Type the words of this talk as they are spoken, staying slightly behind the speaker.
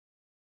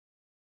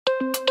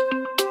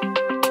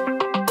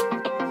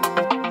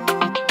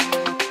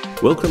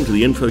Welcome to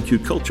the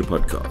InfoQ Culture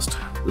Podcast.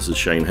 This is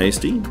Shane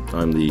Hastie.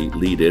 I'm the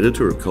lead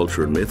editor of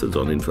Culture and Methods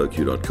on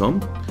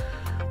InfoQ.com,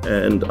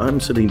 and I'm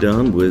sitting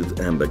down with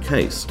Amber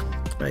Case,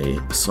 a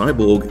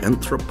cyborg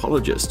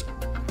anthropologist.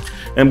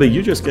 Amber,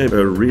 you just gave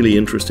a really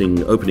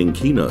interesting opening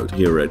keynote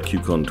here at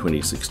QCon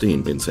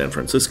 2016 in San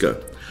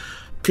Francisco.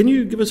 Can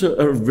you give us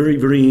a very,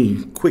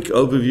 very quick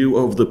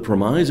overview of the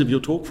premise of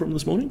your talk from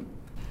this morning?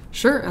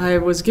 Sure. I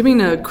was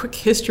giving a quick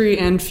history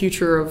and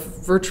future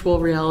of virtual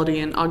reality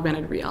and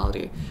augmented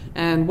reality.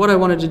 And what I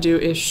wanted to do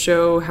is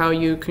show how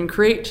you can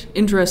create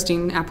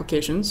interesting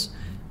applications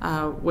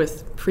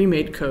with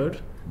pre-made code,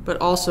 but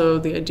also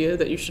the idea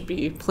that you should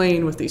be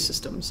playing with these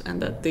systems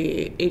and that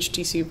the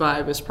HTC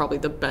Vive is probably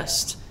the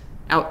best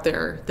out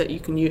there that you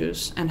can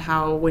use, and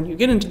how when you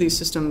get into these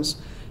systems,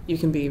 you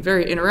can be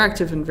very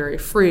interactive and very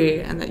free,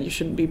 and that you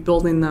shouldn't be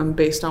building them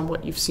based on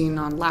what you've seen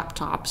on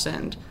laptops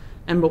and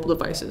mobile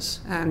devices.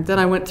 And then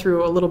I went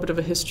through a little bit of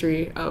a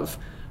history of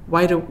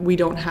why we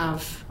don't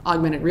have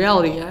augmented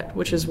reality yet,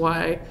 which is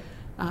why,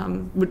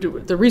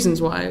 the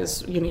reasons why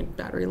is you need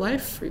battery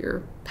life for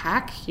your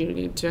pack, you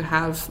need to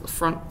have a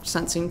front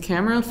sensing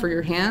camera for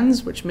your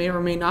hands, which may or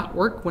may not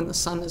work when the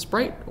sun is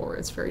bright or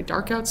it's very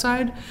dark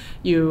outside.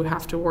 You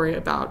have to worry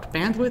about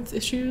bandwidth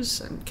issues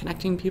and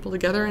connecting people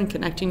together and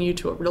connecting you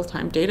to a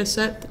real-time data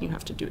set. Then you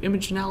have to do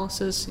image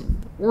analysis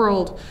in the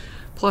world.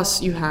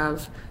 Plus you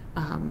have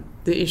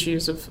the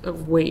issues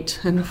of weight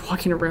and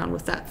walking around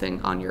with that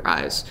thing on your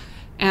eyes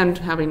and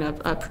having a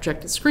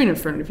projected screen in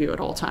front of you at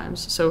all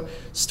times. So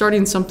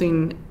starting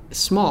something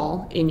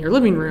small in your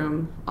living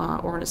room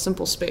or in a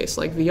simple space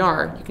like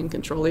VR, you can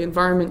control the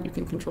environment, you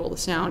can control the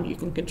sound, you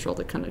can control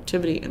the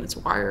connectivity, and it's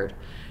wired.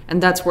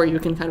 And that's where you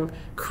can kind of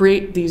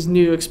create these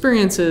new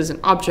experiences and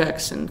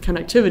objects and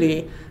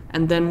connectivity.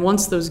 And then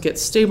once those get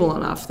stable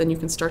enough, then you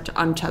can start to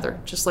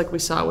untether, just like we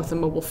saw with the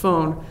mobile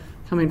phone,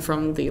 coming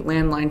from the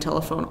landline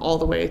telephone all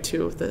the way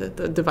to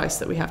the device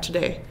that we have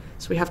today.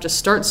 So we have to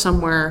start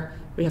somewhere,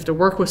 we have to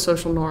work with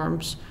social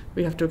norms,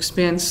 we have to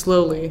expand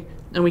slowly,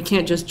 and we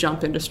can't just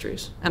jump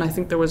industries. And I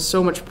think there was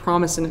so much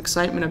promise and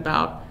excitement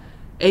about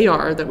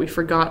AR that we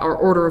forgot our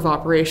order of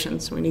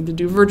operations. We need to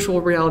do virtual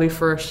reality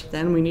first,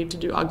 then we need to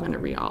do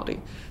augmented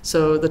reality.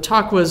 So the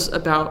talk was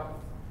about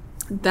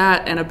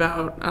that and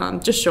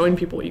about just showing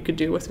people what you could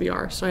do with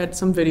VR. So I had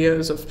some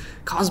videos of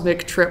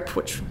Cosmic Trip,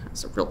 which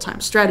is a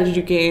real-time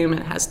strategy game, and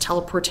it has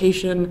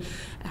teleportation,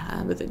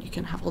 but then you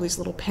can have all these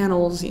little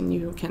panels and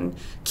you can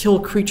kill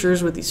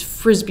creatures with these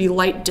Frisbee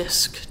light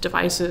disc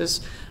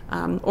devices,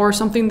 or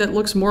something that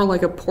looks more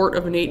like a port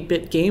of an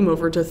 8-bit game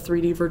over to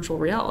 3D virtual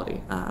reality,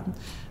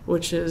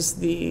 which is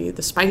the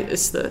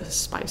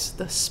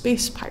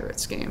Space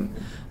Pirates game,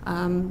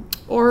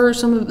 or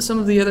some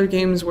of the other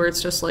games where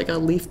it's just like a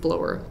leaf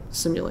blower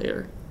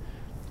simulator.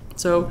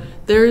 So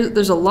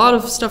there's a lot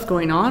of stuff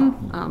going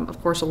on.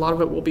 Of course, a lot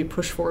of it will be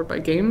pushed forward by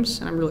games,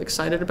 and I'm really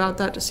excited about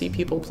that, to see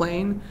people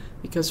playing,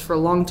 because for a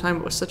long time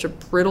it was such a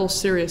brittle,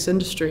 serious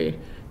industry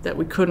that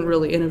we couldn't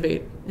really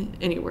innovate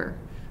anywhere.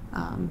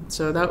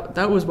 So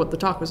that was what the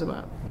talk was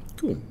about.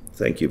 Cool.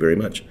 Thank you very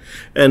much.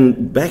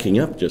 And backing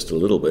up just a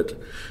little bit,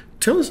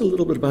 tell us a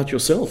little bit about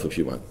yourself, if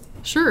you want.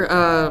 Sure.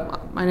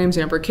 My name's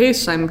Amber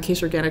Case. I'm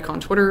Case Organic on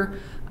Twitter.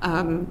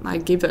 I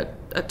gave a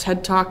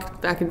TED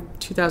Talk back in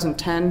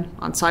 2010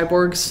 on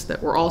cyborgs,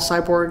 that we're all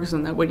cyborgs,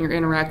 and that when you're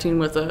interacting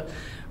with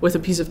a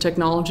piece of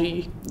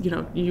technology,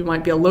 you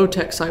might be a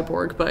low-tech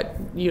cyborg, but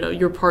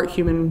you're part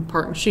human,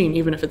 part machine,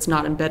 even if it's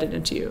not embedded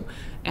into you.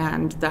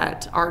 And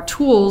that our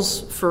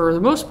tools, for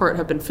the most part,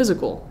 have been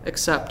physical,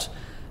 except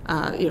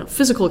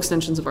physical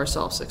extensions of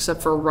ourselves,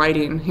 except for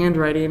writing,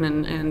 handwriting,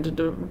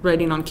 and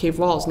writing on cave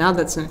walls. Now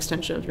that's an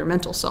extension of your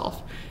mental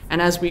self.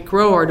 And as we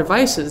grow our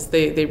devices,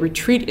 they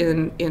retreat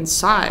in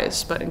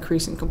size, but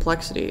increase in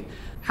complexity.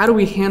 How do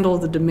we handle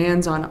the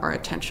demands on our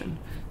attention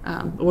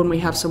when we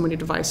have so many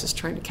devices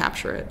trying to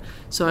capture it?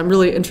 So I'm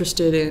really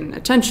interested in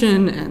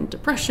attention and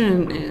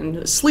depression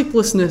and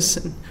sleeplessness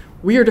and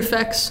weird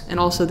effects, and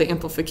also the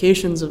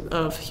amplifications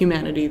of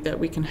humanity that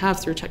we can have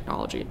through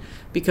technology,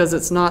 because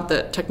it's not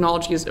that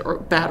technology is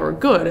bad or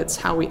good, it's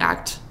how we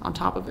act on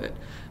top of it.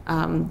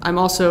 I'm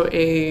also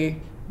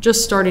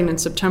just starting in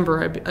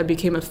September, I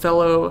became a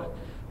fellow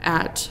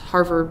at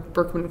Harvard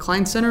Berkman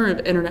Klein Center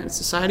of Internet and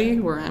Society,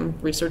 where I'm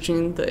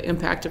researching the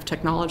impact of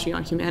technology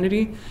on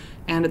humanity.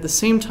 And at the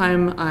same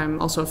time, I'm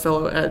also a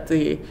fellow at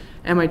the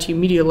MIT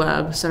Media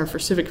Lab Center for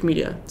Civic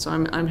Media. So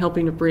I'm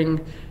helping to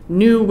bring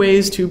new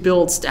ways to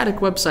build static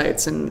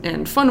websites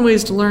and fun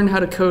ways to learn how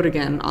to code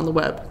again on the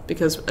web.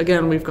 Because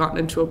again, we've gotten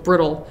into a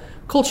brittle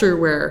culture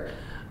where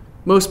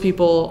most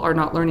people are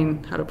not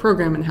learning how to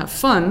program and have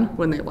fun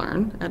when they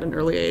learn at an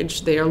early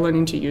age. They are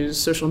learning to use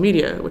social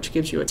media, which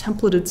gives you a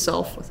templated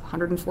self with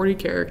 140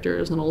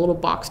 characters and a little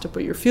box to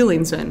put your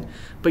feelings in,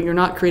 but you're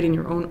not creating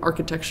your own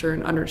architecture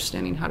and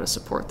understanding how to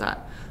support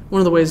that.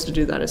 One of the ways to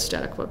do that is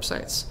static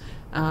websites.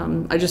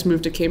 I just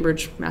moved to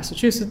Cambridge,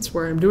 Massachusetts,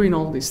 where I'm doing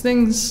all these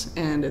things,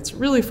 and it's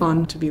really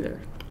fun to be there.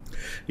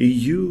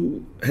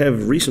 You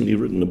have recently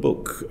written a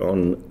book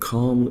on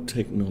calm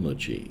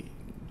technology.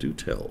 Do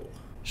tell.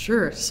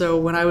 Sure. So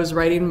when I was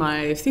writing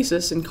my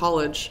thesis in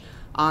college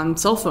on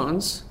cell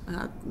phones,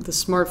 the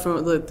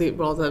smartphone,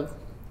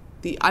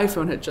 the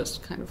iPhone had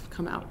just kind of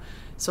come out.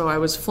 So I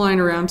was flying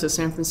around to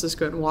San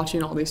Francisco and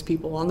watching all these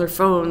people on their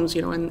phones,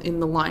 in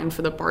the line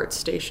for the BART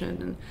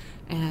station,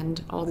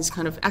 and all these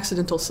kind of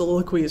accidental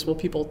soliloquies while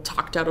people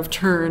talked out of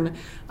turn,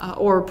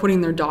 or putting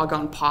their dog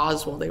on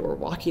pause while they were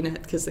walking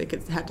it because they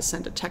had to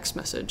send a text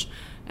message,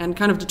 and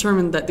kind of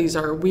determined that these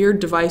are weird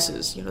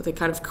devices. They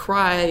kind of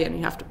cry and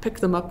you have to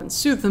pick them up and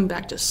soothe them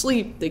back to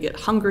sleep. They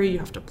get hungry, you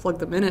have to plug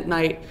them in at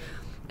night.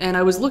 And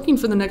I was looking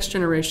for the next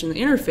generation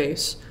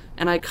interface,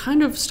 and I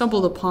kind of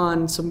stumbled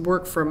upon some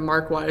work from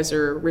Mark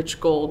Weiser,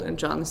 Rich Gold, and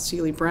John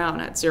Seely Brown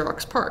at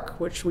Xerox PARC,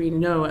 which we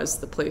know as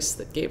the place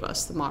that gave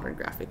us the modern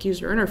graphic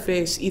user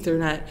interface,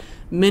 Ethernet,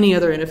 many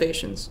other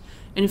innovations.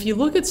 And if you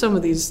look at some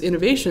of these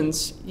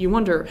innovations, you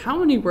wonder how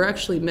many were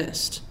actually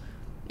missed.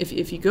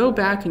 If you go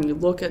back and you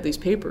look at these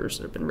papers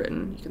that have been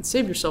written, you can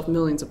save yourself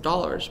millions of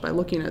dollars by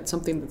looking at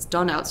something that's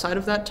done outside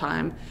of that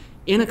time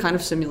in a kind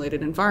of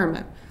simulated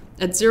environment.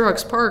 At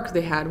Xerox PARC,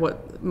 they had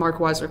what Mark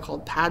Weiser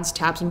called pads,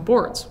 tabs, and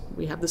boards.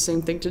 We have the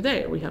same thing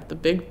today. We have the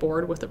big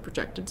board with a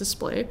projected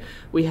display.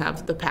 We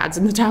have the pads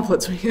and the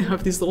tablets. We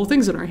have these little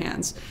things in our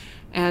hands.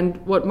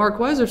 And what Mark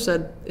Weiser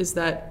said is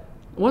that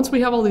once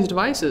we have all these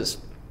devices,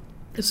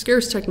 the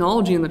scarce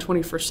technology in the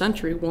 21st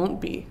century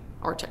won't be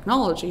our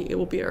technology, it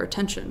will be our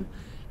attention.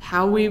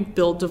 How we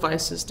build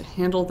devices to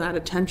handle that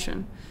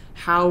attention,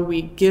 how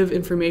we give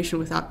information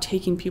without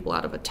taking people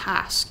out of a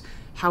task,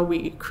 how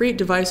we create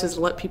devices to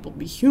let people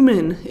be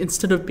human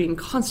instead of being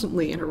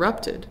constantly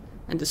interrupted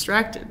and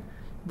distracted,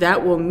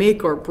 that will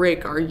make or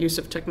break our use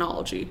of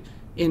technology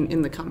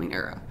in the coming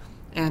era.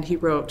 And he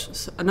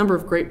wrote a number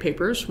of great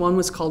papers. One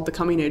was called The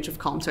Coming Age of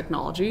Calm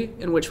Technology,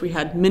 in which we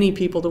had many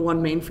people to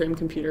one mainframe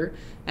computer,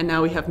 and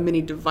now we have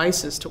many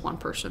devices to one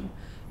person.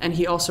 And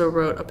he also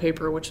wrote a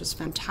paper which is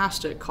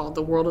fantastic called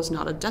The World is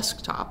Not a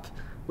Desktop.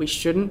 We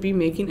shouldn't be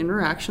making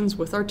interactions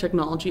with our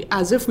technology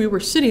as if we were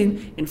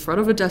sitting in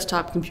front of a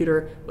desktop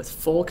computer with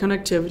full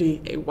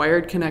connectivity, a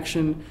wired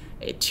connection,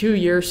 a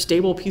 2-year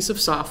stable piece of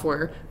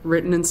software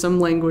written in some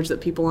language that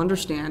people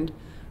understand,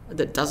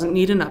 that doesn't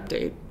need an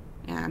update,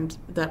 and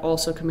that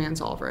also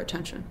commands all of our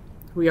attention.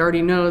 We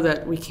already know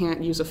that we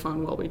can't use a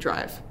phone while we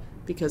drive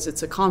because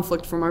it's a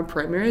conflict from our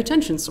primary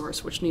attention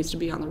source, which needs to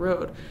be on the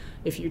road.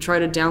 If you try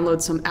to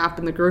download some app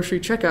in the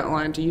grocery checkout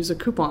line to use a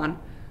coupon,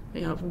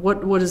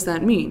 what does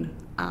that mean?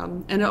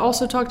 And it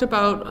also talked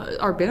about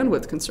our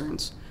bandwidth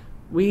concerns.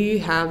 We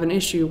have an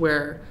issue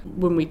where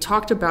when we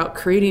talked about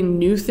creating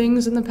new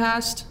things in the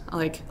past,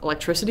 like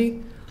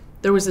electricity,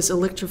 there was this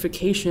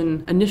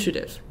electrification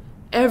initiative.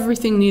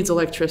 Everything needs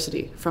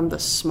electricity, from the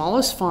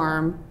smallest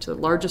farm to the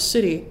largest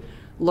city.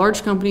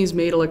 Large companies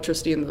made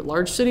electricity in the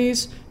large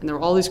cities, and there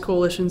were all these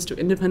coalitions to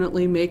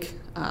independently make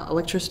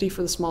electricity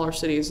for the smaller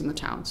cities and the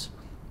towns.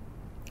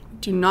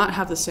 Do not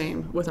have the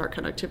same with our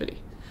connectivity.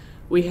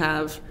 We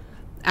have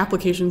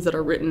applications that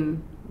are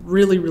written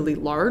really, really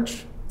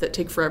large that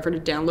take forever to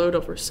download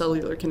over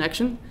cellular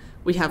connection.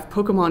 We have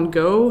Pokemon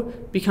Go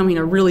becoming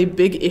a really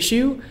big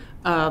issue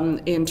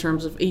in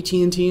terms of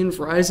AT&T and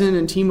Verizon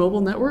and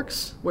T-Mobile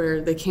networks, where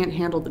they can't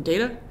handle the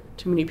data.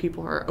 Too many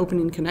people are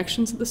opening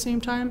connections at the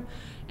same time.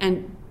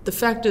 And the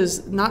fact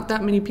is, not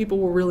that many people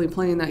were really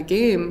playing that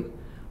game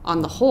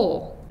on the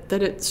whole.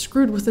 That it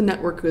screwed with the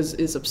network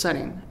is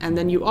upsetting. And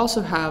then you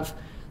also have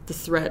the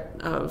threat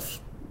of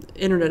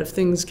Internet of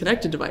Things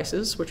connected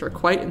devices, which are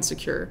quite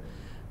insecure,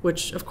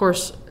 which, of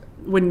course,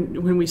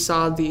 when we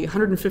saw the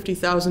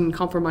 150,000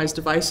 compromised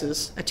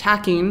devices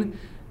attacking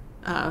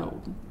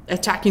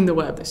the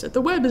web, they said,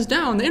 the web is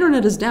down, the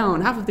internet is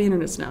down, half of the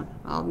internet's down.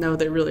 Well, no,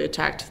 they really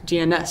attacked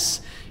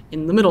DNS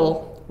in the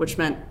middle, which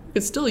meant you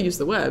could still use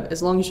the web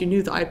as long as you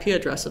knew the IP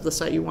address of the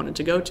site you wanted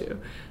to go to.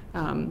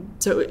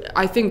 So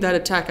I think that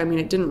attack,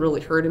 it didn't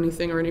really hurt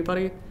anything or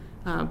anybody,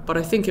 but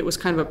I think it was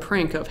kind of a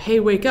prank of, hey,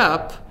 wake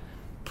up,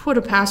 put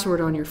a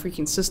password on your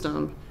freaking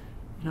system.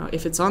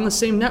 If it's on the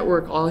same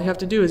network, all you have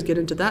to do is get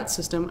into that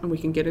system and we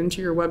can get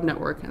into your web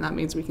network, and that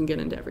means we can get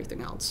into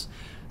everything else.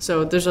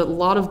 So there's a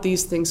lot of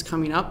these things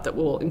coming up that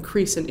will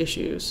increase in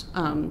issues,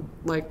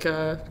 like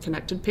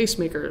connected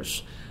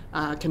pacemakers,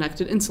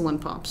 connected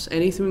insulin pumps.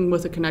 Anything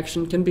with a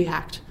connection can be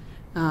hacked.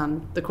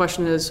 The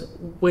question is,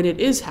 when it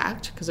is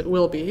hacked, because it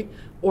will be,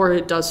 or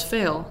it does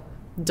fail,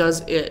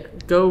 does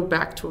it go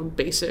back to a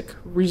basic,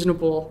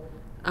 reasonable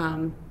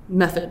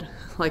method?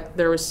 Like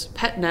there was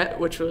PetNet,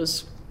 which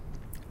was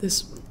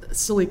this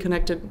silly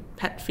connected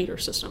pet feeder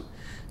system.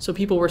 So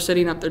people were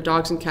setting up their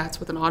dogs and cats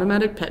with an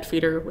automatic pet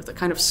feeder with a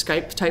kind of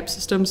Skype type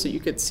system so you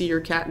could see your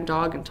cat and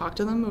dog and talk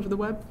to them over the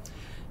web.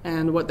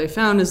 And what they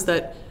found is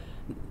that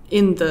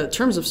in the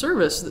terms of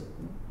service,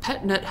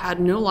 PetNet had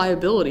no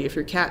liability if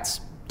your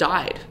cats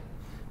died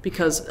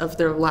because of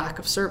their lack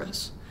of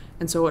service.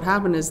 And so what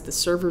happened is the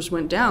servers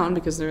went down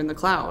because they're in the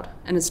cloud.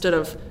 And instead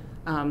of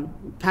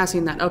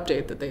passing that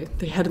update that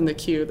they had in the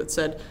queue that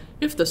said,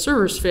 if the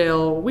servers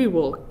fail, we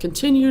will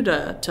continue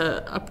to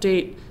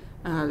update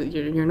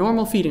your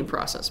normal feeding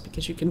process,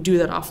 because you can do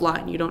that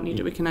offline. You don't need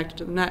to be connected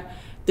to the net.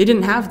 They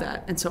didn't have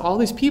that. And so all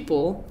these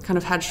people kind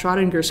of had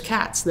Schrodinger's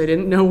cats. They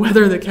didn't know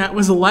whether the cat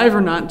was alive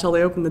or not until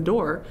they opened the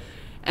door.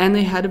 And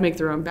they had to make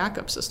their own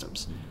backup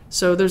systems.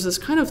 So there's this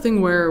kind of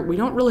thing where we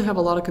don't really have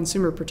a lot of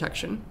consumer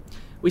protection.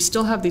 We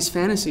still have these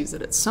fantasies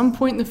that at some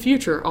point in the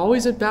future,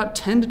 always about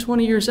 10 to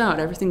 20 years out,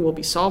 everything will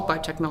be solved by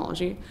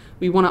technology.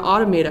 We want to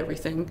automate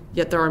everything,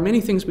 yet there are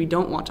many things we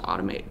don't want to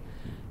automate.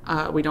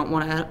 We don't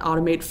want to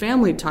automate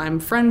family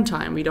time, friend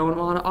time. We don't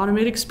want to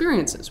automate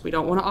experiences. We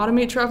don't want to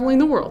automate traveling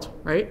the world,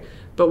 right?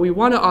 But we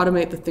want to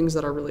automate the things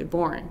that are really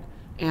boring.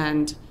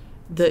 And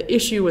the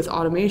issue with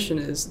automation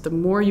is the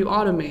more you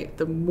automate,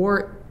 the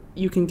more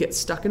you can get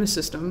stuck in a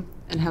system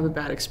and have a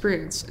bad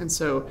experience. And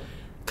so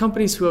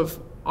companies who have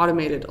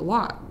automated a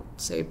lot,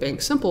 say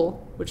Bank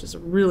Simple, which is a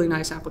really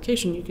nice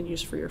application you can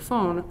use for your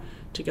phone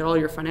to get all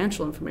your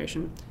financial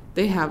information,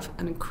 they have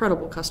an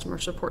incredible customer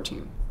support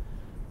team.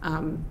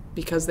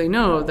 Because they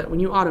know that when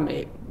you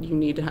automate, you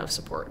need to have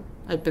support.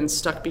 I've been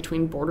stuck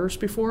between borders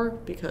before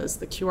because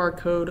the QR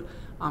code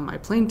on my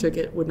plane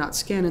ticket would not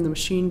scan in the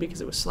machine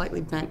because it was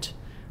slightly bent.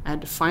 I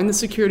had to find the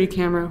security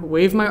camera,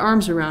 wave my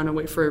arms around, and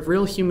wait for a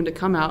real human to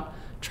come out,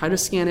 try to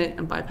scan it,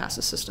 and bypass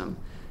the system.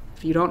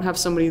 If you don't have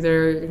somebody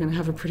there, you're going to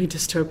have a pretty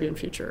dystopian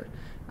future.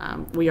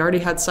 We already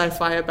had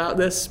sci-fi about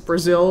this.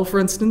 Brazil, for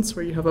instance,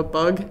 where you have a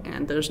bug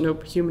and there's no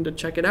human to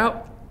check it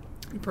out.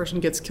 The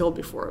person gets killed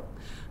before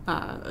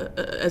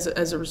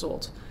as a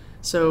result.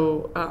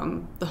 So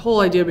the whole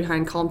idea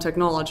behind Calm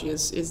Technology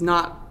is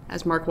not,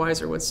 as Mark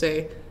Weiser would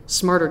say,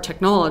 smarter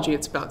technology.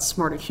 It's about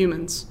smarter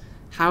humans.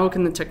 How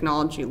can the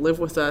technology live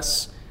with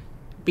us,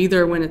 be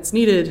there when it's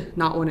needed,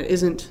 not when it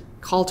isn't,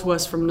 call to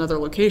us from another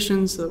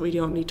location so that we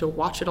don't need to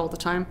watch it all the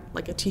time?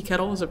 Like a tea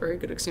kettle is a very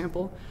good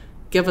example.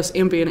 Give us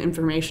ambient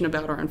information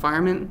about our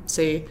environment,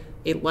 say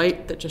a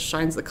light that just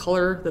shines the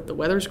color that the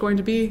weather's going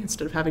to be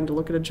instead of having to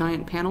look at a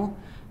giant panel.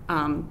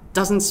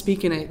 Doesn't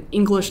speak in an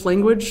English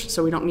language,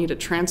 so we don't need to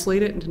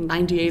translate it into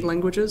 98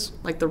 languages.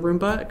 Like the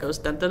Roomba, it goes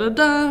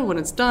da-da-da-da when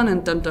it's done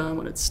and dun-dun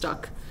when it's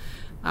stuck.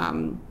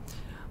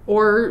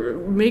 Or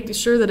make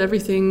sure that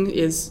everything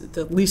is,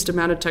 the least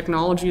amount of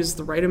technology is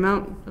the right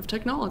amount of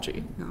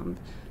technology.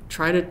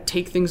 Try to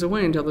take things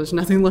away until there's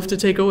nothing left to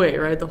take away,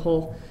 right? The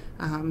whole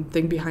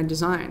thing behind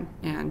design.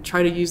 And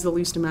try to use the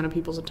least amount of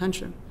people's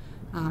attention.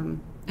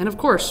 And of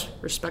course,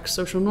 respect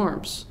social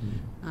norms.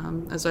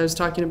 As I was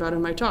talking about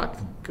in my talk,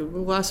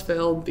 Google Glass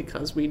failed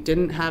because we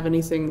didn't have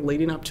anything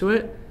leading up to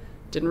it,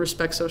 didn't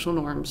respect social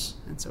norms,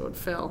 and so it would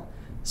fail.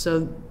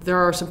 So there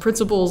are some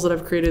principles that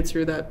I've created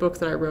through that book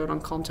that I wrote on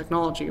Calm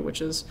Technology,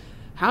 which is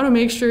how to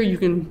make sure you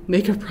can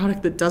make a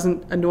product that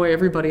doesn't annoy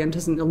everybody and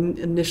doesn't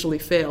initially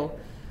fail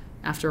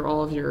after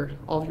all of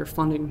your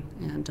funding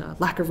and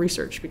lack of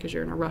research because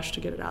you're in a rush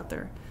to get it out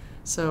there.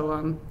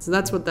 So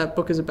that's what that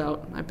book is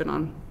about. I've been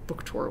on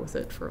book tour with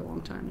it for a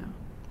long time now.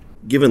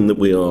 Given that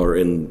we are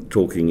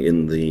talking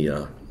in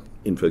the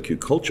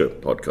InfoQ Culture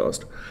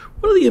podcast,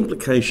 what are the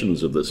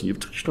implications of this? You've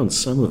touched on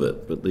some of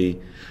it, but the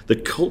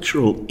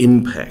cultural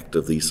impact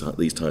of these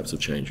types of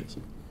changes.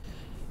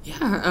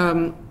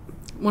 Yeah,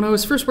 when I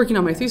was first working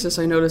on my thesis,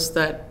 I noticed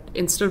that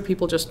instead of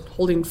people just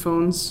holding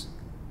phones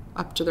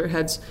up to their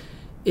heads,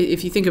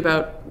 if you think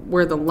about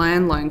where the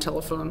landline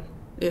telephone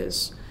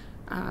is,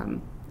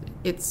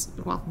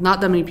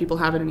 not that many people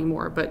have it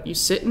anymore, but you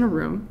sit in a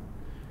room,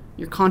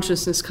 your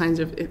consciousness kind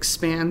of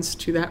expands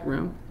to that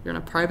room, you're in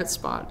a private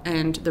spot,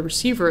 and the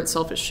receiver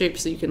itself is shaped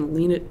so you can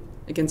lean it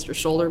against your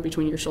shoulder,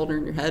 between your shoulder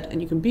and your head,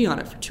 and you can be on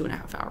it for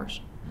 2.5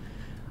 hours.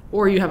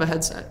 Or you have a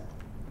headset.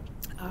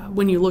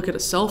 When you look at a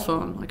cell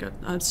phone, like a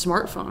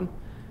smartphone,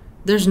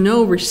 there's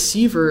no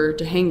receiver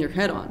to hang your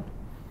head on.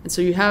 And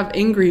so you have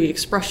angry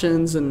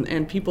expressions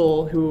and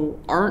people who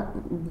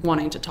aren't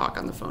wanting to talk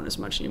on the phone as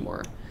much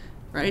anymore,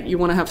 right? You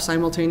want to have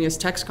simultaneous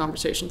text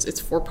conversations. It's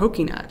for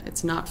poking at.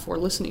 It's not for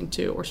listening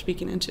to or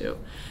speaking into.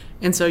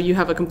 And so you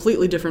have a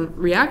completely different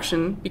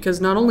reaction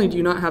because not only do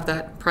you not have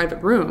that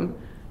private room,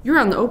 you're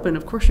out in the open.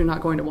 Of course, you're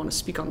not going to want to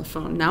speak on the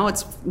phone. Now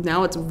it's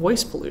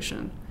voice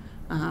pollution.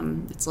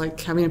 It's like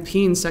having a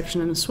peeing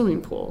section in a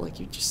swimming pool. Like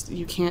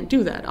you can't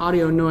do that.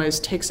 Audio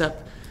noise takes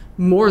up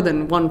more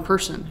than one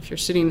person. If you're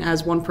sitting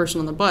as one person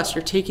on the bus,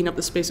 you're taking up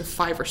the space of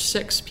 5 or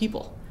 6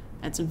 people.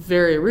 That's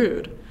very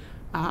rude.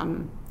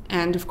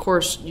 And of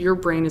course, your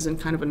brain is in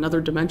kind of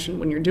another dimension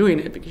when you're doing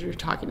it because you're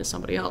talking to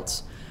somebody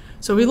else.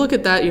 So we look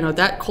at that,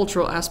 that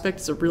cultural aspect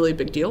is a really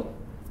big deal.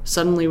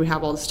 Suddenly we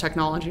have all this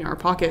technology in our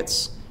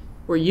pockets.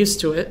 We're used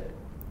to it.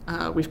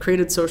 We've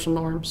created social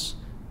norms.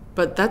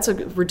 But that's a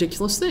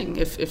ridiculous thing.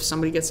 If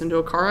somebody gets into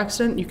a car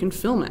accident, you can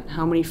film it.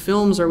 How many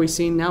films are we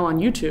seeing now on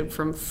YouTube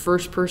from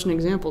first-person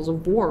examples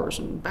of wars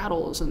and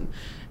battles and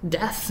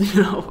death?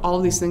 All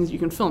of these things you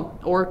can film.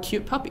 Or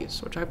cute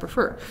puppies, which I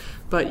prefer.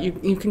 But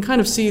you can kind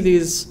of see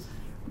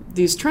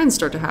these trends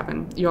start to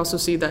happen. You also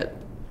see that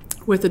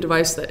with a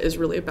device that is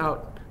really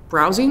about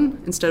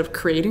browsing instead of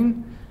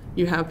creating,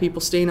 you have people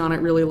staying on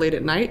it really late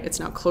at night. It's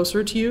now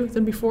closer to you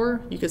than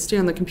before. You could stay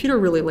on the computer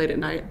really late at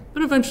night,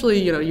 but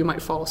eventually, you might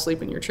fall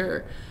asleep in your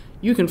chair.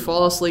 you can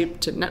fall asleep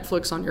to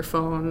Netflix on your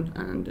phone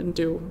and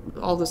do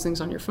all those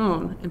things on your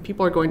phone, and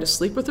people are going to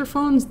sleep with their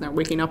phones and they're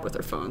waking up with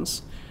their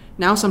phones.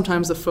 Now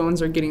sometimes the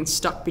phones are getting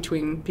stuck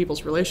between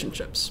people's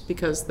relationships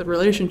because the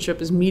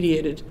relationship is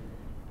mediated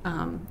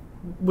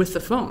with the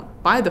phone,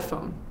 by the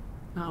phone,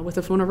 with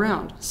the phone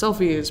around.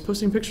 Selfies,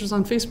 posting pictures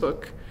on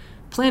Facebook,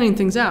 planning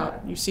things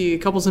out. You see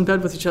couples in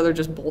bed with each other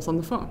just both on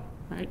the phone,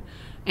 right?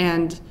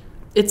 And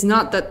it's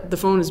not that the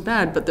phone is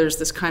bad, but there's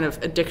this kind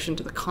of addiction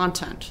to the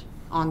content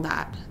on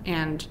that.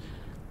 And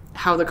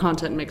how the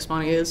content makes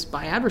money is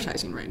by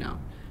advertising right now.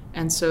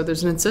 And so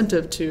there's an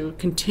incentive to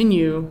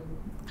continue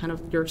kind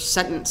of your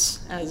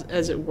sentence,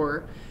 as it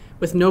were,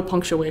 with no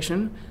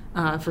punctuation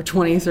for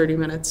 20, 30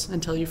 minutes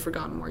until you've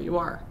forgotten where you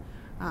are.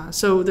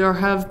 So there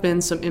have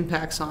been some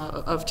impacts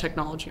of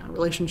technology on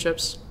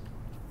relationships.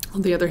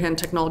 On the other hand,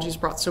 technology has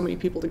brought so many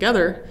people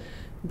together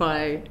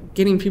by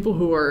getting people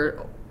who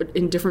are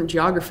in different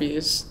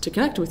geographies to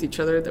connect with each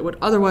other that would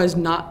otherwise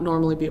not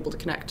normally be able to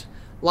connect.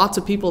 Lots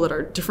of people that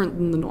are different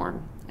than the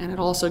norm. And it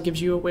also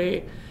gives you a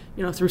way,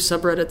 through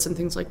subreddits and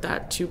things like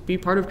that, to be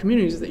part of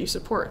communities that you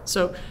support.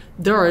 So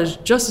there are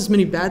just as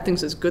many bad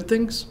things as good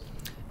things.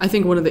 I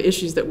think one of the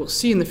issues that we'll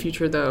see in the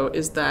future, though,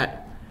 is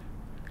that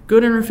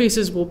good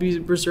interfaces will be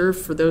reserved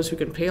for those who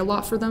can pay a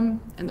lot for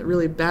them, and the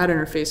really bad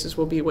interfaces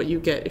will be what you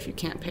get if you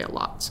can't pay a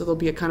lot. So there'll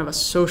be a kind of a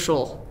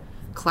social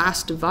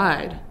class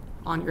divide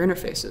on your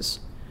interfaces.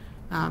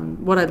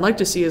 What I'd like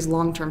to see is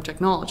long-term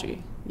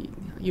technology.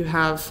 You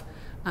have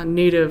a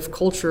native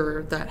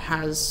culture that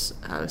has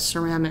a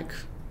ceramic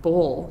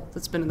bowl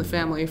that's been in the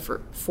family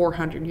for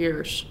 400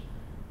 years.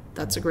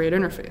 That's a great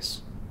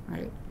interface,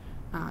 right?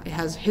 It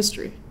has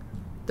history.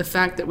 The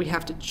fact that we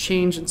have to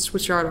change and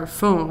switch out our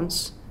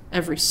phones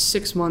every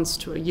 6 months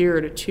to a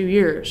year to 2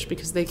 years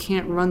because they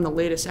can't run the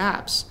latest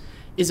apps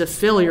is a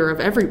failure of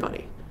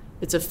everybody.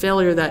 It's a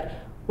failure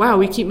that, wow,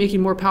 we keep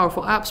making more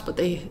powerful apps, but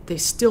they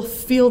still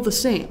feel the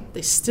same.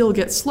 They still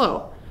get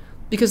slow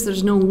because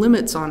there's no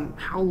limits on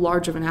how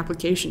large of an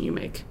application you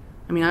make.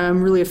 I mean,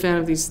 I'm really a fan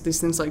of these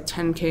things like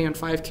 10K and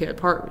 5K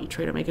apart, where you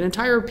try to make an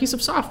entire piece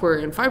of software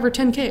in 5 or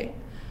 10K,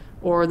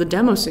 or the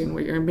demo scene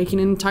where you're making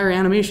an entire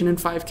animation in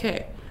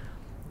 5K.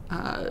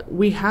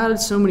 We had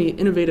so many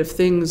innovative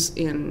things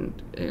in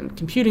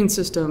computing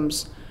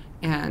systems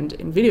and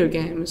in video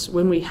games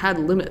when we had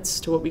limits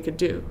to what we could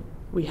do.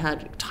 We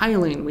had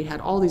tiling, we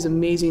had all these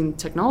amazing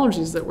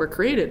technologies that were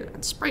created,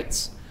 and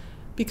sprites,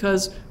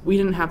 because we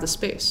didn't have the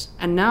space.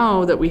 And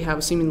now that we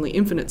have seemingly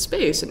infinite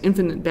space and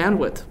infinite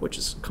bandwidth, which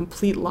is a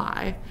complete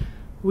lie,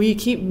 we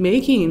keep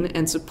making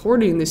and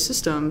supporting these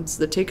systems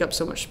that take up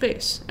so much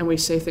space. And we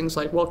say things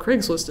like, well,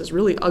 Craigslist is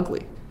really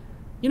ugly.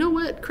 You know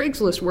what?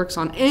 Craigslist works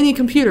on any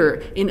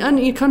computer, in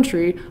any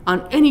country,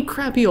 on any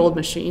crappy old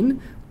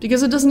machine,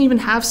 because it doesn't even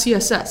have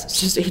CSS. It's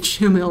just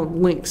HTML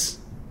and links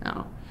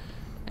now,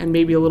 and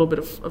maybe a little bit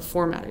of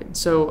formatting.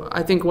 So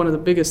I think one of the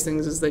biggest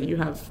things is that you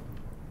have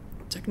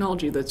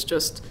technology that's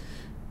just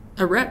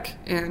a wreck,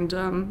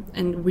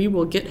 and we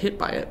will get hit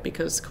by it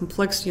because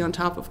complexity on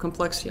top of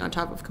complexity on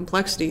top of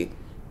complexity,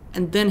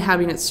 and then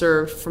having it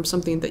served from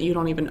something that you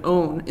don't even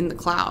own in the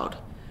cloud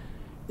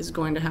is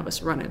going to have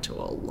us run into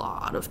a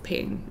lot of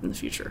pain in the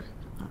future.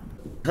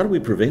 How do we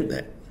prevent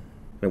that?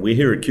 Now, we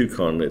here at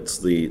QCon, it's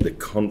the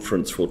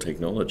conference for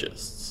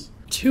technologists.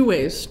 2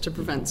 ways to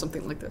prevent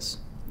something like this.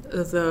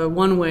 The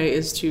one way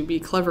is to be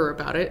clever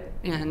about it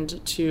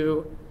and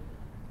to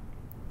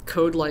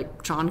code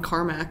like John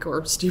Carmack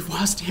or Steve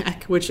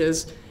Wozniak, which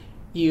is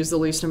use the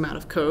least amount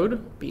of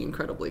code, be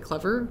incredibly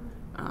clever,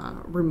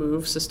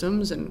 remove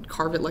systems, and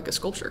carve it like a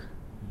sculpture.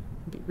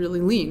 Be really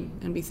lean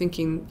and be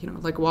thinking,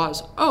 like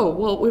Woz, oh,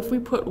 well, if we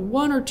put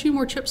 1 or 2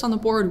 more chips on the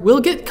board,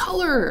 we'll get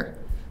color,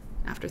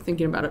 after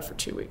thinking about it for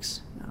 2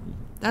 weeks.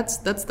 That's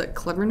that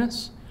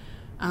cleverness,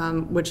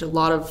 which a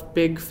lot of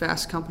big,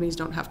 fast companies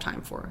don't have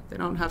time for. They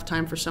don't have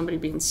time for somebody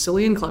being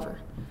silly and clever.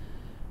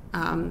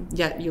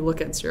 Yet you look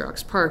at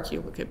Xerox PARC,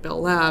 you look at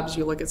Bell Labs,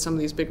 you look at some of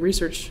these big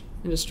research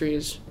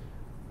industries,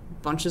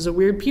 bunches of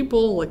weird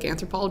people like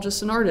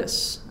anthropologists and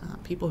artists,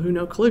 people who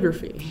know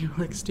calligraphy,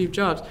 like Steve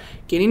Jobs,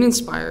 getting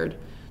inspired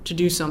to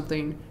do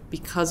something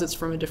because it's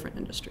from a different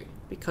industry,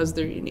 because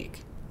they're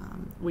unique.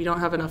 We don't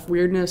have enough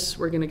weirdness,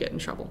 we're going to get in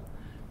trouble.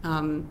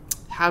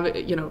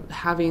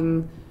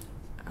 Having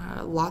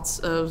lots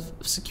of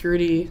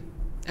security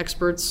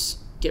experts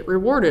get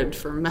rewarded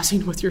for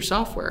messing with your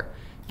software.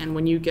 And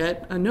when you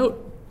get a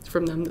note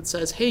from them that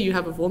says, hey, you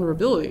have a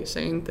vulnerability,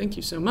 saying, thank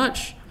you so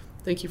much,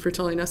 thank you for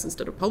telling us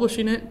instead of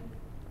publishing it,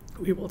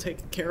 we will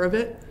take care of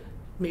it,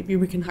 maybe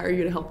we can hire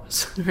you to help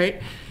us,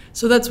 right?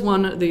 So that's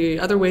one. The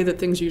other way that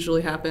things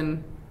usually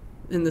happen,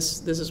 and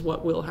this is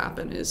what will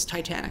happen, is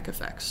Titanic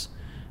effects.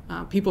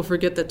 People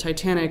forget that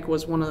Titanic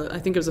was I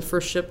think it was the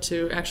first ship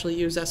to actually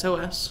use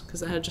SOS,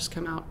 because that had just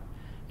come out.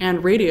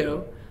 And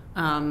radio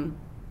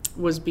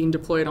was being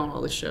deployed on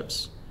all the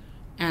ships.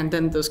 And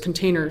then those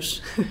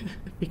containers,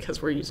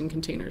 because we're using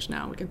containers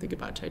now, we can think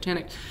about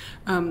Titanic.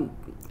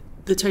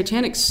 The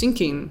Titanic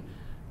sinking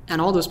and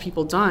all those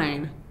people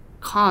dying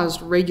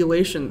caused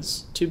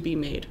regulations to be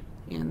made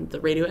in the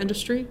radio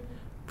industry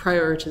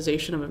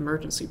prioritization of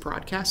emergency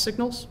broadcast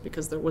signals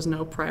because there was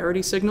no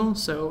priority signal.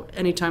 So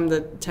anytime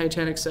the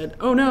Titanic said,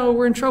 "Oh no,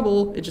 we're in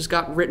trouble," it just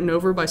got written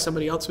over by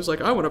somebody else who's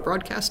like, "I want to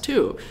broadcast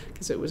too,"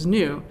 because it was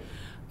new.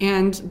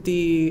 And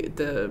the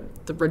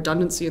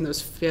redundancy in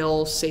those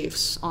fail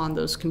safes on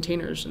those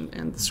containers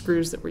and the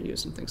screws that were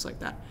used and things like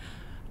that.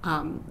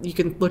 You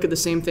can look at the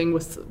same thing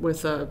with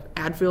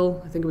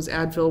Advil. I think it was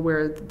Advil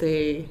where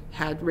they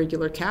had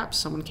regular caps.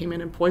 Someone came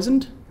in and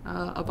poisoned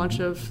a bunch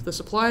of the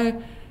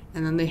supply,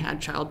 and then they had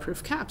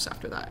childproof caps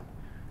after that.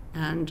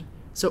 And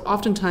so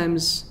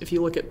oftentimes, if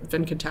you look at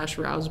Venkatesh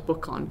Rao's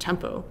book on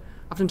tempo,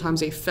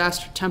 oftentimes a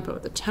faster tempo,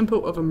 the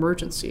tempo of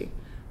emergency,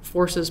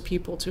 forces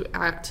people to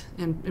act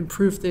and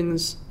improve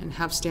things and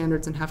have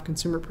standards and have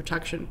consumer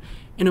protection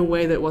in a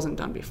way that wasn't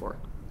done before.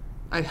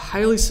 I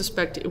highly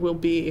suspect it will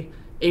be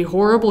a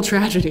horrible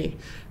tragedy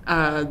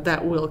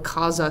that will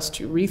cause us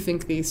to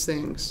rethink these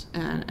things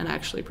and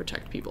actually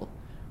protect people.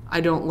 I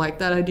don't like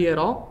that idea at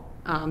all,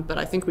 but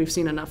I think we've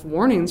seen enough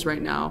warnings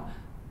right now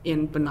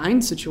in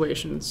benign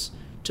situations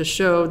to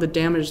show the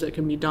damage that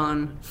can be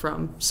done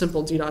from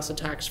simple DDoS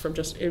attacks from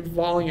just a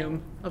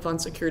volume of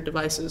unsecured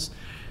devices,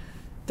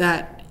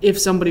 that if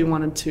somebody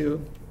wanted to,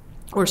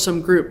 or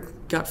some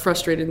group got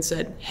frustrated and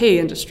said, "Hey,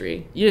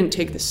 industry, you didn't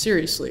take this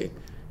seriously,"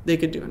 they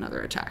could do another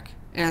attack.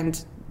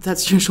 And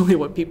that's usually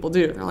what people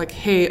do. They're like,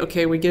 "Hey,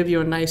 okay, we give you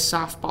a nice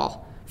softball.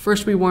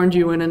 First we warned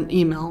you in an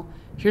email.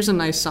 Here's a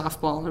nice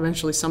softball." And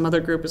eventually some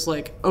other group is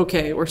like,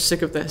 "Okay, we're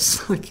sick of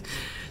this."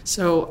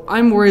 So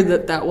I'm worried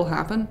that will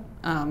happen.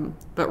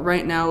 But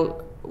right now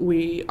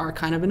we are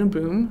kind of in a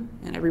boom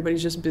and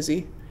everybody's just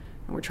busy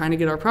and we're trying to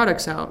get our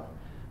products out.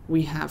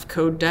 We have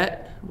code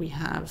debt, we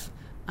have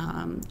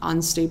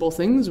unstable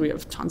things, we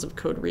have tons of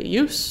code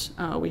reuse,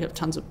 we have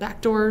tons of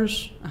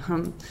backdoors.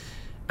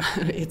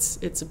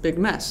 It's a big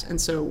mess. And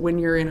so when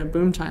you're in a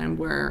boom time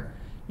where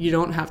you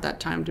don't have that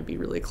time to be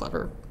really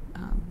clever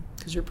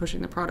because you're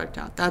pushing the product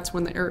out, that's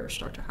when the errors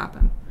start to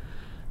happen.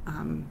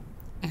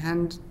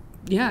 And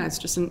yeah, it's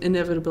just an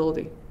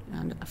inevitability.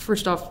 And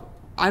first off,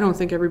 I don't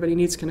think everybody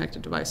needs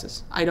connected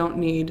devices. I don't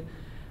need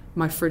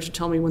my fridge to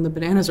tell me when the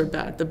bananas are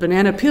bad. The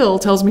banana peel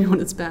tells me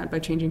when it's bad by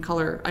changing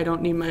color. I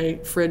don't need my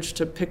fridge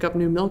to pick up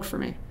new milk for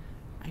me.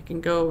 I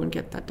can go and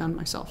get that done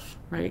myself,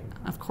 right?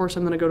 Of course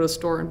I'm going to go to the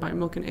store and buy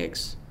milk and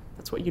eggs.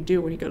 That's what you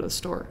do when you go to the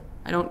store.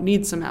 I don't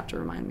need some app to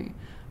remind me.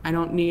 I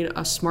don't need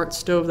a smart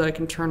stove that I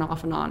can turn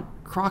off and on.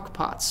 Crock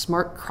pots,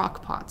 smart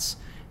crock pots.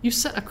 You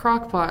set a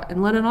crock pot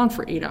and let it on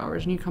for 8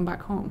 hours and you come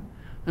back home.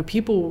 And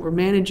people were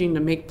managing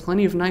to make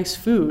plenty of nice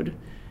food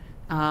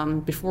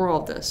before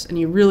all this, and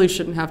you really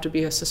shouldn't have to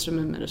be a system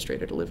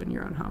administrator to live in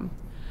your own home.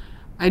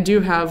 I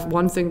do have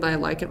one thing that I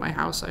like at my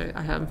house.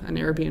 I have an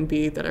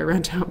Airbnb that I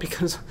rent out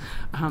because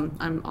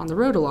I'm on the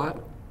road a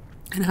lot,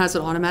 and it has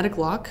an automatic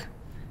lock.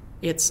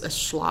 It's a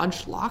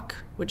Schlage lock,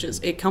 which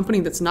is a company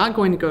that's not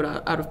going to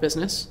go out of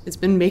business. It's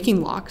been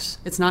making locks.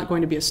 It's not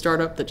going to be a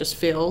startup that just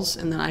fails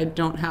and then I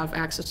don't have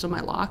access to my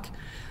lock.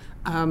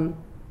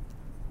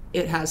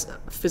 It has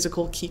a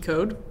physical key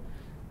code,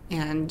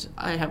 and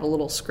I have a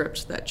little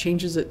script that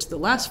changes it to the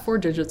last 4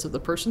 digits of the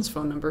person's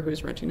phone number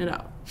who's renting it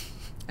out.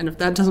 And if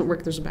that doesn't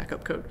work, there's a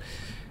backup code.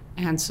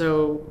 And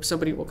so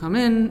somebody will come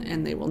in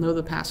and they will know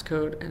the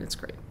passcode, and it's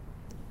great.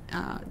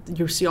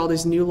 You see all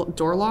these new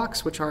door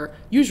locks, which are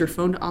use your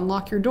phone to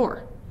unlock your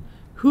door.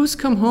 Who's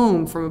come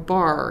home from a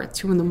bar at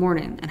 2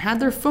 a.m. and had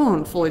their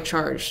phone fully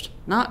charged?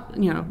 Not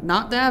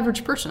the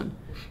average person.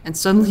 And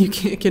suddenly you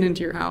can't get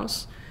into your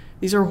house.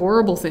 These are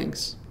horrible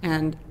things,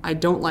 and I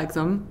don't like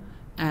them.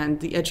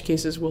 And the edge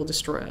cases will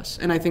destroy us.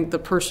 And I think the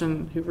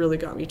person who really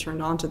got me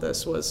turned on to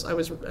this was I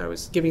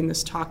was giving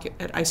this talk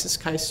at Isis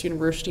Kais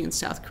University in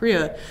South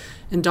Korea,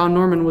 and Don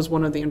Norman was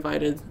one of the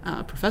invited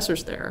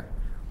professors there.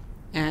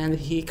 And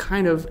he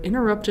kind of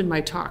interrupted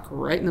my talk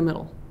right in the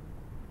middle.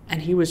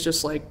 And he was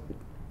just like,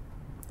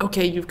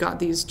 "Okay, you've got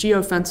these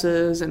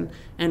geofences,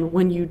 and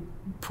when you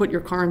put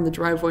your car in the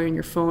driveway and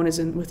your phone is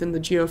within the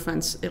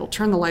geofence, it'll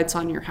turn the lights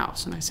on in your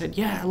house." And I said,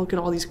 "Yeah, look at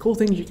all these cool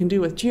things you can do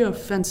with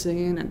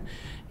geofencing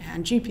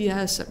and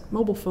GPS and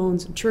mobile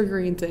phones and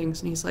triggering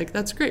things." And he's like,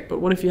 "That's great, but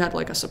what if you had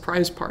like a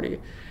surprise party?"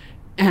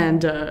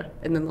 And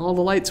then all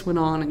the lights went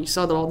on and you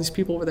saw that all these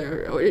people were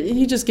there.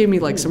 He just gave me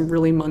like some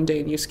really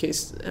mundane use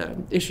case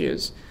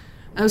issues.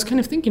 I was kind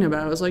of thinking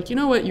about it. I was like, you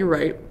know what, you're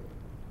right.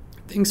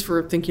 Thanks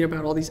for thinking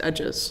about all these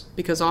edges,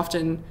 because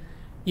often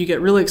you get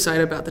really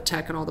excited about the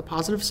tech and all the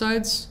positive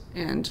sides,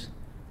 and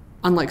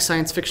unlike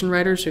science fiction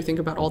writers who think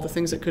about all the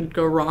things that could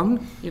go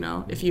wrong,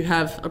 if you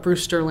have a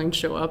Bruce Sterling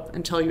show up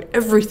and tell you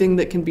everything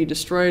that can be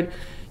destroyed,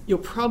 you'll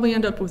probably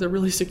end up with a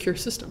really secure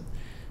system,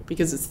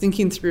 because it's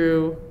thinking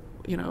through,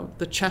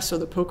 the chess or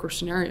the poker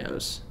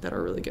scenarios that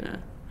are really going to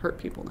hurt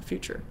people in the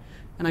future.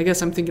 And I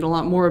guess I'm thinking a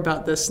lot more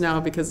about this now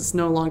because it's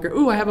no longer,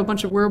 I have a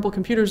bunch of wearable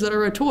computers that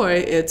are a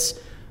toy. It's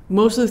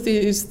most of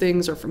these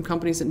things are from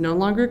companies that no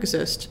longer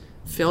exist,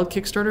 failed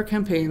Kickstarter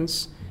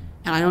campaigns,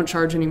 and I don't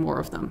charge any more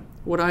of them.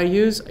 What I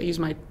use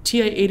my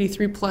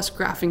TI-83 Plus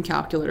graphing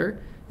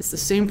calculator. It's the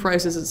same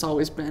price as it's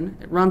always been.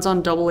 It runs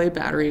on AA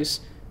batteries.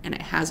 and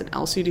it has an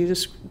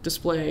LCD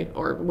display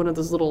or one of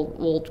those little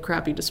old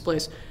crappy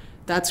displays,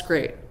 that's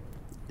great.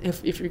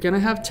 If you're going to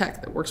have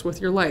tech that works with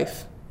your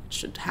life, it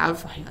should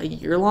have a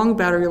year-long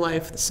battery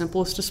life, the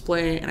simplest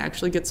display, and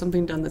actually get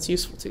something done that's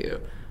useful to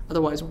you.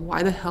 Otherwise,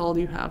 why the hell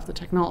do you have the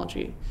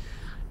technology?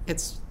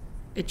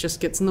 It just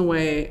gets in the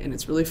way, and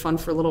it's really fun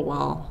for a little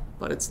while,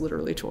 but it's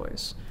literally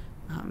toys.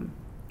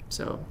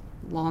 So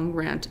long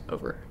rant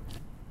over.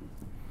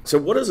 So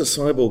what does a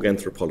cyborg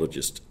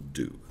anthropologist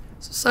do?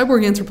 So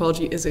cyborg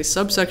anthropology is a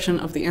subsection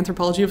of the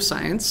anthropology of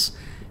science.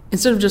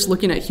 Instead of just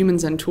looking at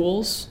humans and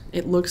tools,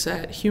 it looks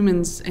at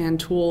humans and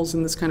tools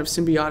in this kind of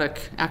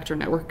symbiotic actor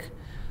network.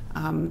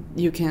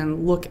 You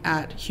can look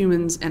at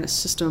humans and a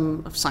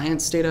system of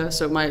science data.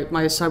 So my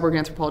cyborg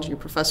anthropology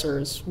professor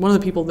is one of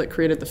the people that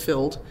created the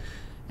field,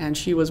 and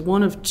she was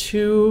one of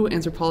 2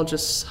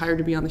 anthropologists hired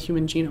to be on the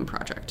Human Genome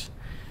Project.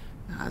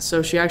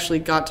 So she actually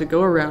got to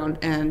go around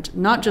and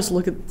not just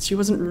she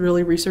wasn't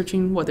really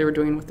researching what they were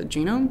doing with the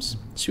genomes.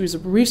 She was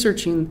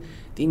researching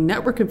the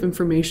network of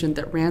information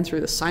that ran through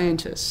the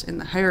scientists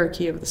and the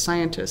hierarchy of the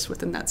scientists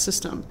within that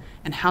system,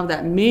 and how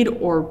that made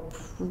or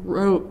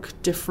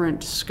broke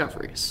different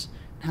discoveries,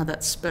 and how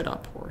that sped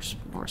up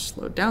or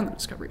slowed down the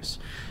discoveries.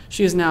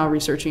 She is now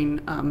researching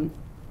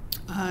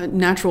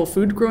natural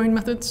food growing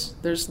methods.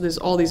 There's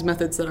all these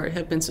methods that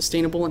have been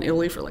sustainable in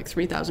Italy for like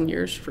 3,000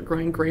 years for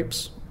growing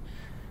grapes,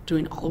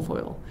 doing olive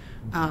oil,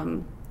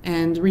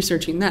 and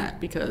researching that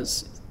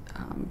because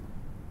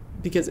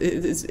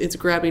it's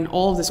grabbing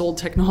all of this old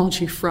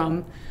technology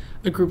from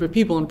a group of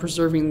people and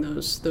preserving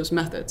those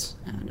methods.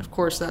 And of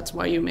course, that's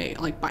why you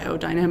make like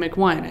biodynamic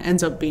wine. It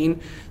ends up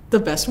being the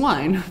best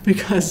wine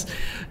because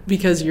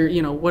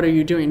you're, what are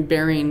you doing?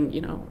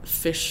 Burying,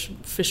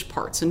 fish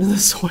parts into the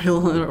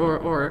soil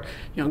or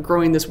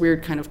growing this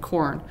weird kind of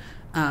corn.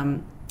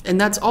 And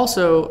that's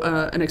also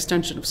an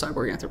extension of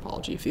cyborg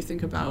anthropology. If you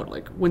think about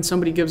like when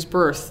somebody gives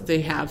birth,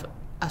 they have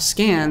a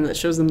scan that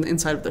shows them the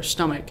inside of their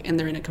stomach, and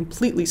they're in a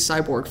completely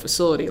cyborg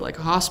facility like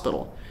a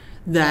hospital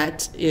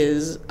that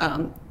is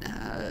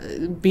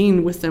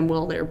being with them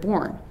while they're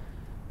born.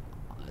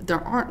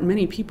 There aren't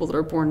many people that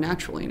are born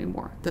naturally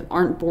anymore, that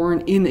aren't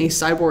born in a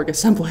cyborg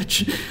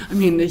assemblage. I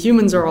mean, the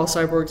humans are all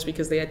cyborgs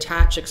because they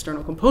attach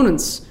external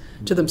components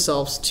to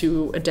themselves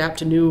to adapt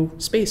to new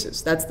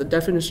spaces. That's the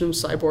definition of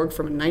cyborg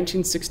from a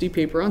 1960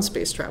 paper on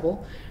space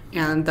travel,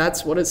 and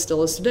that's what it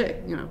still is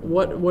today.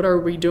 What are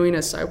we doing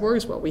as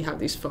cyborgs? Well, we have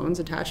these phones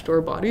attached to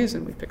our bodies,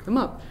 and we pick them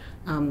up,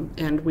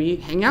 and we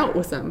hang out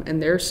with them,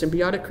 and they're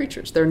symbiotic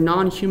creatures. They're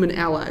non-human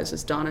allies,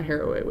 as Donna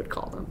Haraway would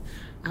call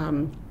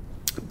them.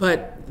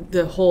 But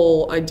the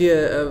whole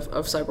idea of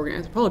cyborg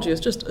anthropology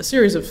is just a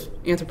series of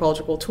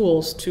anthropological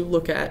tools to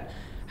look at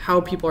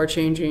how people are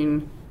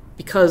changing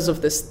because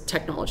of this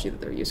technology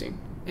that they're using.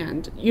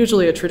 And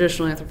usually a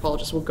traditional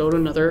anthropologist will go to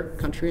another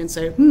country and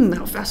say,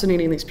 how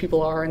fascinating these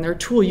people are and their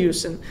tool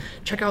use, and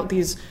check out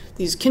these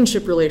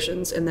kinship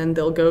relations. And then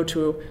they'll go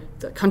to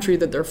the country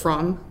that they're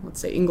from,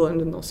 let's say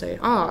England, and they'll say,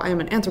 I am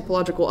an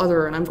anthropological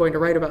other and I'm going to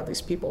write about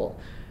these people.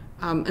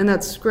 And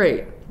that's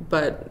great,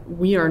 but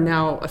we are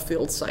now a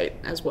field site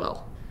as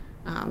well.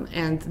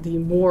 And the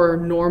more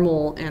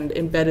normal and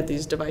embedded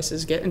these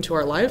devices get into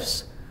our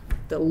lives,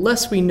 the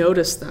less we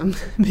notice them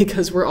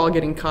because we're all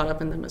getting caught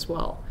up in them as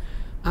well.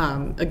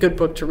 A good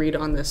book to read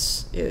on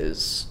this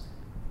is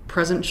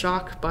Present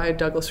Shock by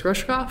Douglas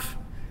Rushkoff.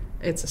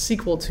 It's a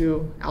sequel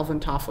to Alvin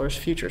Toffler's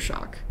Future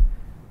Shock,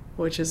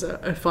 which is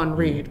a fun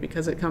read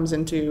because it comes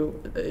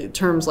into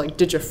terms like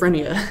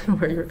digiphrenia,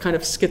 where you're kind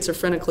of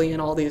schizophrenically in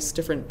all these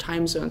different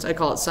time zones. I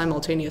call it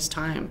simultaneous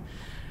time,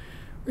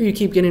 where you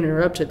keep getting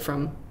interrupted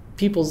from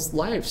people's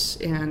lives.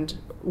 And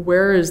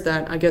where is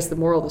that, I guess the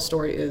moral of the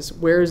story is,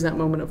 where is that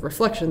moment of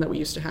reflection that we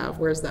used to have?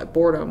 Where's that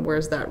boredom?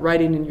 Where's that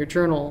writing in your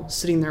journal,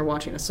 sitting there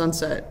watching a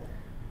sunset?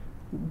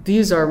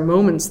 These are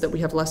moments that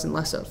we have less and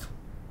less of.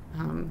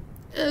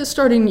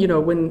 Starting,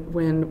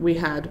 when we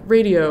had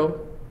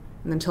radio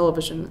and then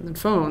television and then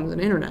phones and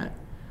internet,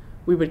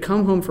 we would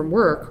come home from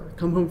work, or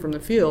come home from the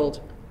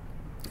field,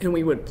 and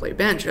we would play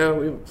banjo,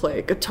 we would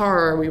play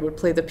guitar, we would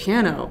play the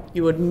piano.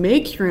 You would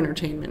make your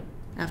entertainment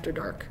after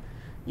dark.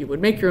 You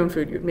would make your own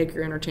food, you'd make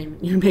your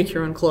entertainment, you'd make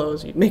your own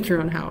clothes, you'd make your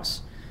own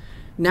house.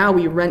 Now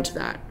we rent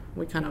that.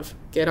 We kind of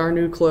get our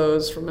new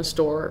clothes from a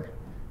store.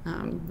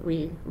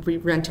 We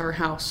rent our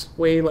house.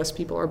 Way less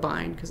people are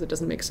buying because it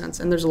doesn't make sense.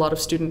 And there's a lot of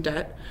student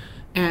debt.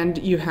 And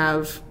you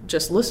have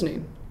just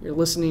listening. You're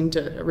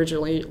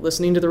originally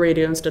listening to the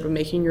radio instead of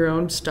making your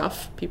own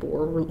stuff. People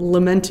were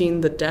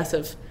lamenting the death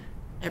of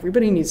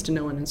everybody needs to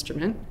know an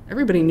instrument.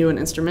 Everybody knew an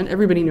instrument.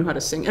 Everybody knew how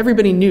to sing.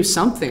 Everybody knew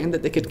something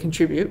that they could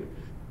contribute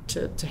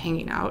to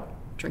hanging out,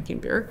 drinking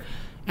beer.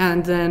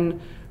 And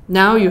then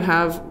now you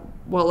have,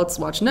 well, let's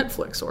watch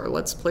Netflix or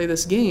let's play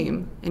this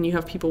game. And you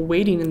have people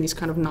waiting in these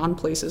kind of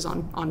non-places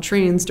on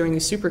trains during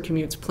these super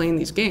commutes playing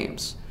these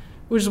games,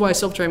 which is why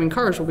self-driving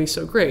cars will be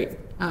so great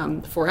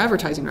for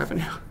advertising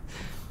revenue.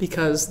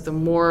 Because the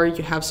more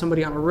you have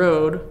somebody on a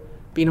road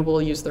being able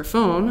to use their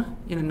phone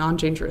in a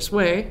non-dangerous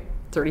way,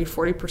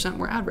 30-40%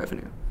 more ad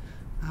revenue.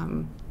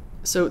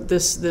 So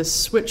this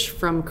switch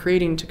from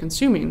creating to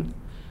consuming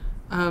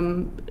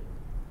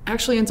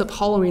actually ends up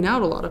hollowing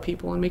out a lot of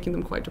people and making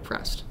them quite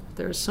depressed.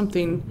 There's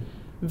something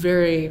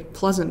very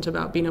pleasant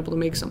about being able to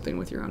make something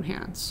with your own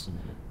hands,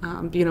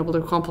 being able to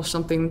accomplish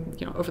something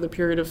over the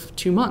period of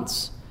 2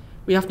 months.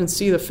 We often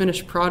see the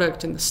finished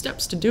product and the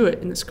steps to do it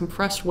in this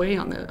compressed way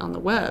on the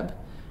web,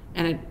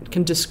 and it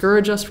can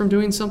discourage us from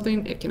doing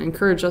something. It can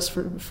encourage us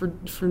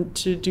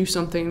to do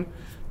something.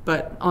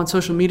 But on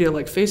social media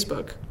like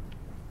Facebook,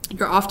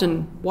 you're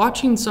often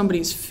watching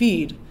somebody's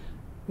feed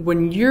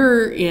when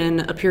you're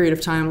in a period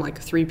of time like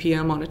 3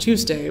 p.m. on a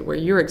Tuesday where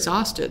you're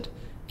exhausted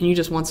and you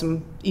just want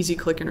some easy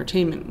click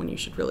entertainment when you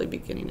should really be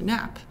getting a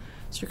nap.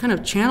 So you're kind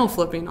of channel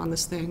flipping on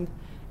this thing,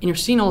 and you're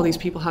seeing all these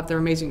people have their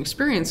amazing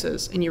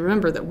experiences, and you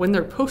remember that when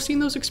they're posting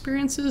those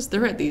experiences,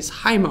 they're at these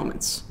high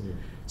moments.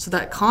 So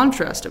that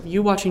contrast of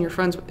you watching your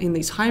friends in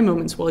these high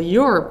moments while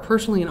you're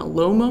personally in a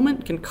low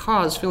moment can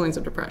cause feelings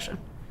of depression,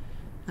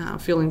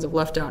 feelings of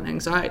left out and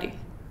anxiety,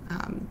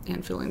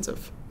 and feelings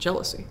of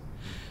jealousy.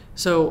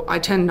 So I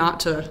tend not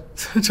to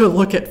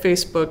look at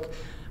Facebook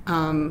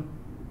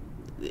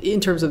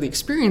in terms of the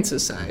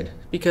experiences side,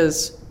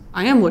 because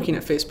I am looking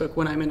at Facebook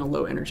when I'm in a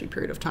low energy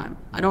period of time.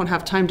 I don't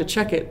have time to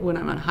check it when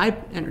I'm in a high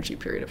energy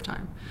period of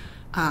time.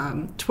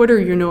 Twitter,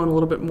 you're known a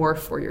little bit more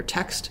for your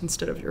text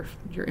instead of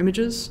your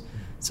images,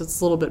 so it's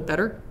a little bit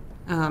better.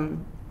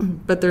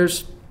 But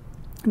there's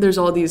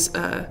all these,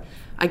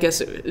 I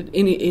guess,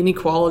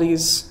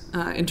 inequalities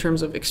in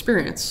terms of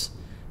experience,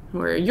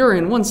 where you're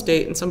in one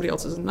state and somebody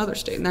else is in another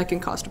state, and that can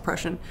cause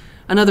depression.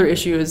 Another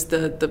issue is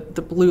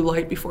the blue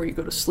light before you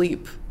go to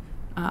sleep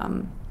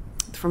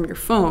from your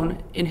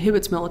phone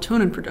inhibits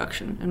melatonin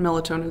production, and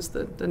melatonin is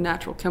the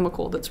natural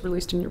chemical that's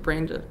released in your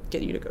brain to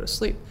get you to go to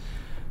sleep.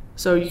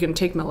 So you can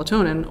take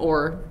melatonin,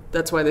 or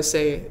that's why they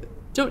say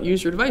don't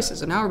use your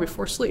devices an hour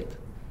before sleep.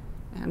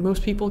 And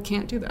most people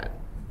can't do that.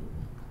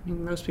 I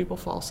mean, most people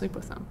fall asleep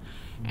with them.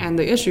 And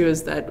the issue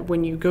is that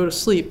when you go to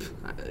sleep,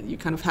 you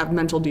kind of have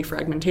mental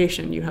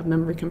defragmentation, you have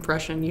memory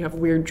compression, you have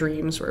weird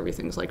dreams where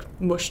everything's like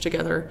mushed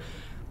together,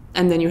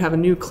 and then you have a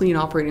new clean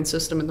operating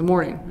system in the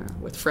morning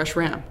with fresh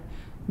RAM.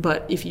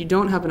 But if you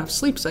don't have enough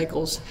sleep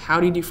cycles,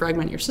 how do you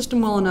defragment your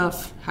system well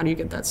enough? How do you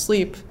get that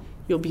sleep?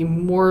 You'll be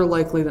more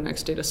likely the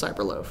next day to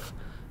cyberloaf.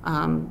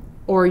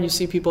 Or you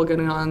see people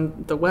getting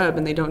on the web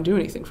and they don't do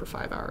anything for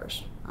 5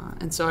 hours.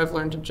 And so I've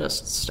learned to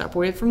just step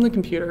away from the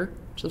computer,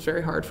 which is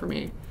very hard for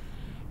me,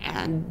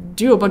 and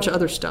do a bunch of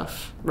other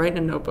stuff, write in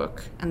a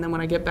notebook. And then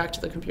when I get back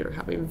to the computer,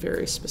 have a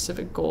very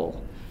specific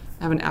goal.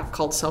 I have an app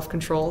called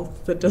Self-Control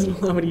that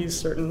doesn't allow me to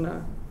use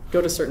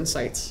go to certain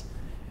sites.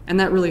 And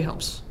that really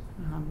helps.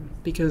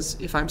 Because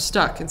if I'm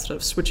stuck, instead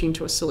of switching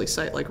to a silly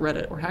site like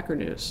Reddit or Hacker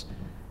News,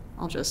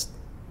 I'll just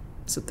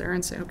sit there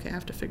and say, okay, I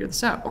have to figure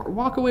this out. Or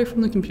walk away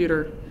from the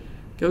computer,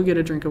 go get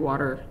a drink of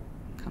water,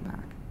 come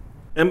back.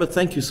 Amber,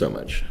 thank you so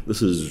much.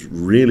 This has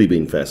really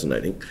been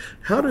fascinating.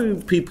 How do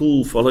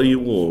people follow you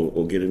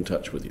or get in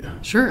touch with you?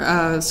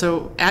 Sure.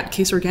 So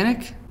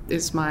 @CaseOrganic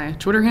is my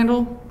Twitter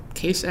handle.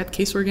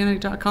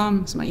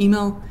 case@caseorganic.com is my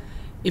email.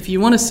 If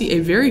you want to see a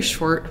very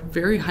short,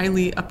 very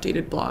highly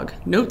updated blog,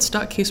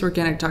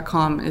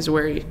 notes.caseorganic.com is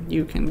where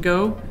you can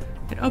go.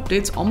 It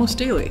updates almost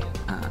daily.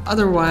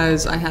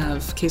 Otherwise, I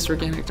have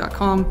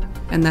caseorganic.com,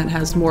 and that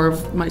has more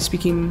of my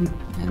speaking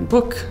and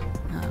book.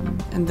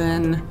 And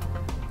then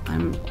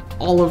I'm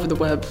all over the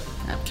web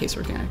at Case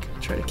Organic. I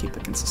try to keep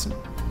it consistent.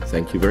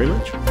 Thank you very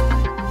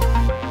much.